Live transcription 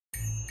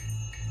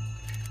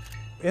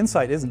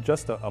InSight isn't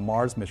just a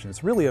Mars mission,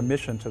 it's really a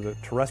mission to the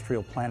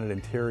terrestrial planet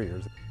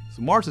interiors.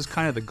 So Mars is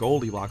kind of the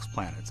Goldilocks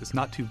planets. It's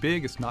not too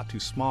big, it's not too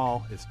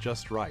small, it's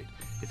just right.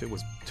 If it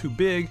was too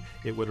big,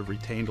 it would have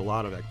retained a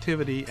lot of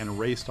activity and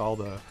erased all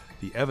the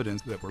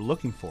evidence that we're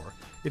looking for.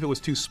 If it was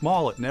too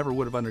small, it never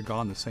would have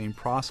undergone the same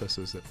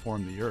processes that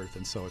formed the Earth,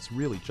 and so it's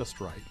really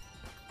just right.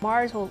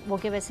 Mars will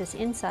give us this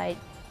insight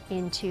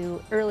into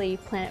early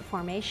planet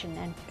formation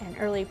and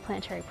early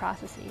planetary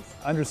processes.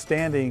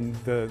 Understanding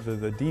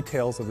the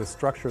details of the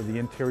structure of the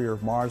interior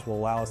of Mars will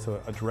allow us to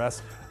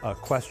address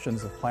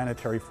questions of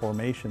planetary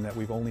formation that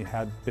we've only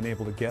been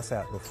able to guess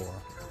at before.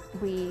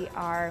 We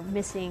are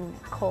missing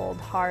cold,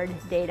 hard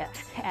data,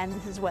 and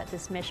this is what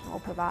this mission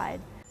will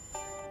provide.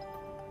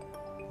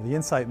 The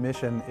InSight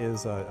mission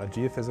is a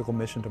geophysical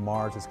mission to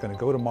Mars. It's going to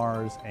go to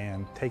Mars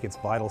and take its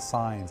vital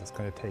signs. It's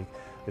going to take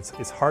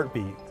its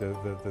heartbeat,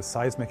 the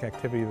seismic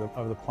activity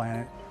of the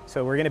planet.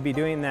 So we're going to be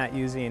doing that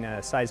using a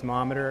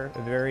seismometer,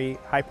 a very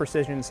high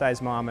precision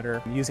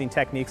seismometer, using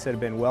techniques that have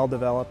been well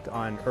developed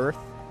on Earth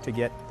to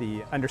get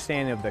the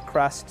understanding of the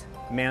crust,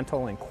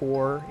 mantle, and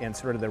core, and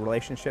sort of the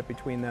relationship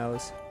between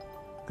those.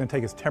 It's going to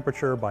take its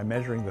temperature by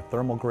measuring the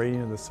thermal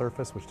gradient of the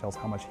surface, which tells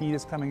how much heat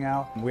is coming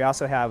out. We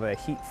also have a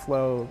heat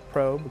flow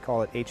probe, we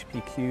call it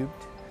HP cubed.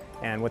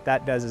 And what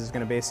that does is it's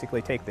going to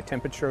basically take the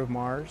temperature of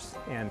Mars,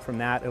 and from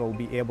that it'll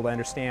be able to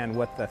understand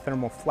what the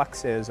thermal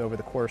flux is over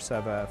the course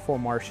of a full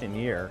Martian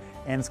year.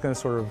 And it's going to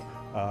sort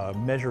of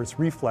measure its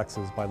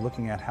reflexes by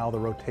looking at how the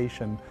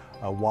rotation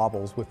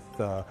wobbles with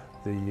the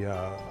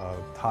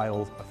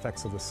tidal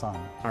effects of the sun.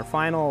 Our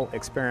final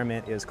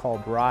experiment is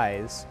called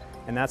RISE,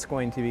 and that's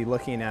going to be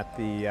looking at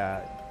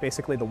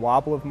basically the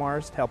wobble of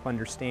Mars to help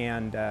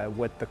understand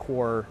what the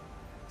core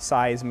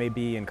size may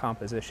be in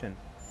composition.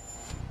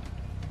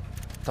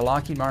 The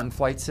Lockheed Martin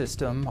flight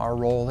system, our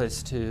role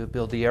is to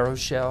build the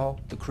aeroshell,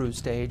 the cruise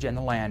stage, and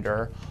the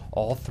lander.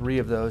 All three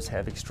of those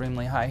have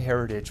extremely high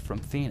heritage from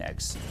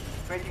Phoenix.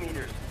 20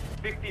 meters,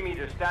 50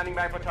 meters, standing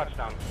by for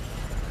touchdown.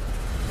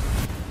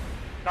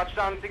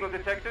 Touchdown signal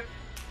detected.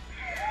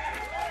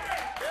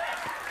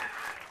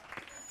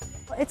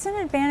 It's an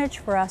advantage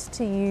for us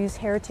to use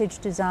heritage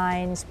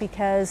designs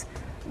because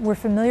we're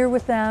familiar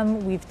with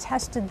them, we've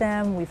tested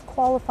them, we've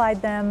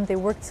qualified them, they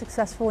worked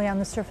successfully on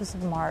the surface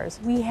of Mars.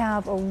 We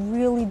have a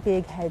really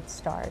big head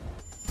start.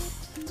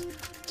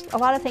 A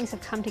lot of things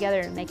have come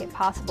together to make it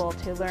possible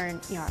to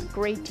learn a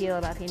great deal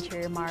about the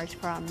interior of Mars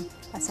from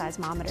a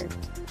seismometer.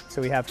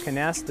 So we have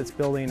Kness that's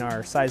building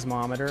our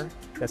seismometer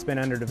that's been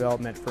under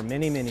development for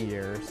many, many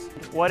years.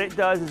 What it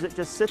does is it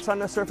just sits on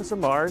the surface of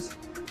Mars,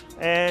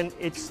 and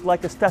it's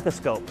like a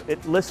stethoscope.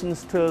 It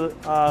listens to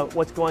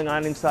what's going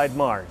on inside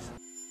Mars.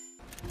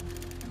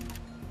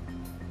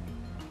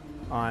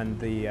 On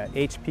the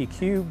HP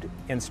cubed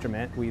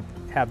instrument, we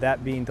have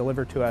that being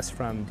delivered to us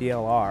from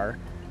DLR.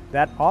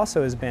 That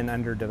also has been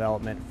under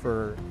development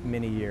for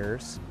many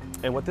years.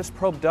 And what this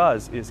probe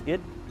does is it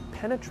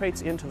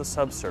penetrates into the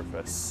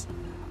subsurface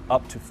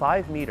up to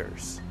 5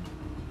 meters.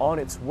 On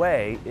its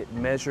way, it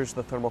measures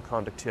the thermal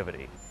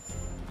conductivity.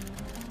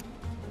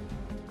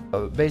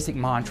 The basic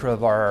mantra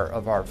of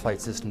our flight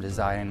system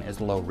design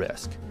is low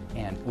risk,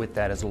 and with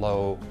that is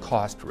low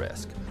cost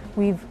risk.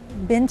 We've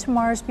been to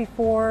Mars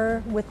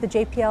before with the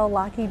JPL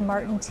Lockheed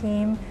Martin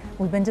team.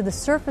 We've been to the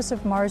surface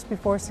of Mars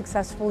before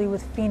successfully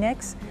with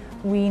Phoenix.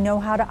 We know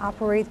how to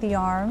operate the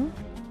arm.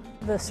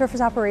 The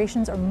surface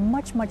operations are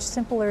much, much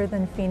simpler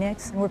than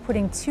Phoenix. We're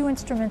putting 2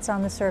 instruments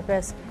on the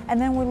surface and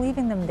then we're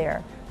leaving them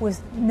there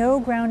with no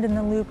ground in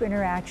the loop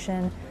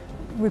interaction,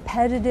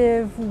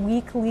 repetitive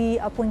weekly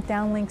uplink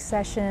downlink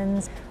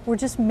sessions. We're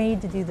just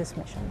made to do this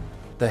mission.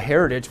 The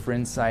heritage for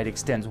InSight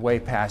extends way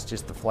past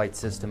just the flight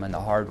system and the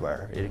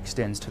hardware. It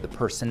extends to the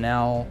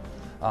personnel,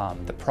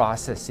 the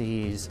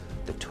processes,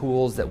 the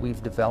tools that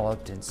we've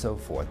developed, and so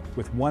forth.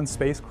 With one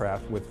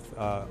spacecraft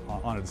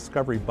on a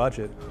Discovery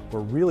budget,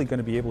 we're really going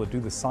to be able to do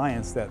the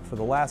science that for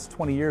the last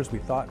 20 years we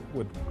thought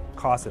would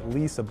cost at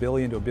least $1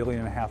 billion to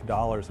 $1.5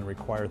 billion and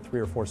require 3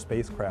 or 4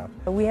 spacecraft.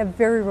 We have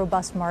very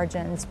robust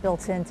margins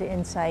built into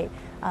InSight.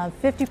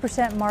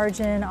 50%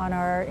 margin on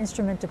our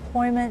instrument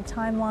deployment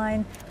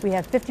timeline. We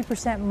have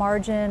 50%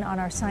 margin on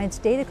our science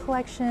data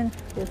collection.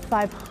 We have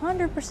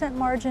 500%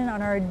 margin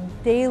on our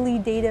daily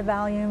data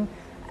volume.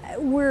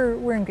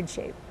 We're in good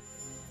shape.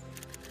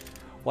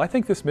 Well, I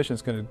think this mission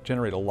is going to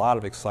generate a lot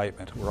of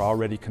excitement. We're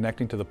already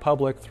connecting to the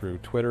public through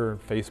Twitter,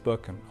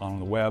 Facebook, and on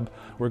the web.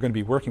 We're going to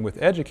be working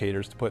with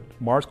educators to put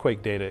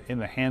Marsquake data in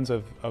the hands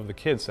of the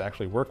kids to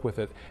actually work with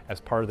it as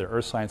part of their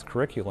earth science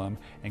curriculum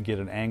and get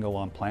an angle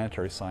on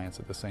planetary science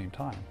at the same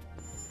time.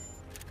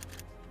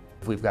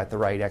 We've got the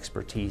right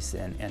expertise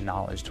and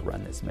knowledge to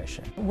run this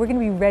mission. We're going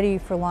to be ready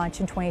for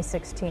launch in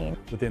 2016.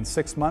 Within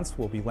 6 months,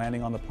 we'll be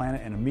landing on the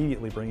planet and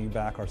immediately bringing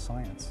back our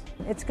science.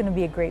 It's going to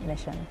be a great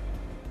mission.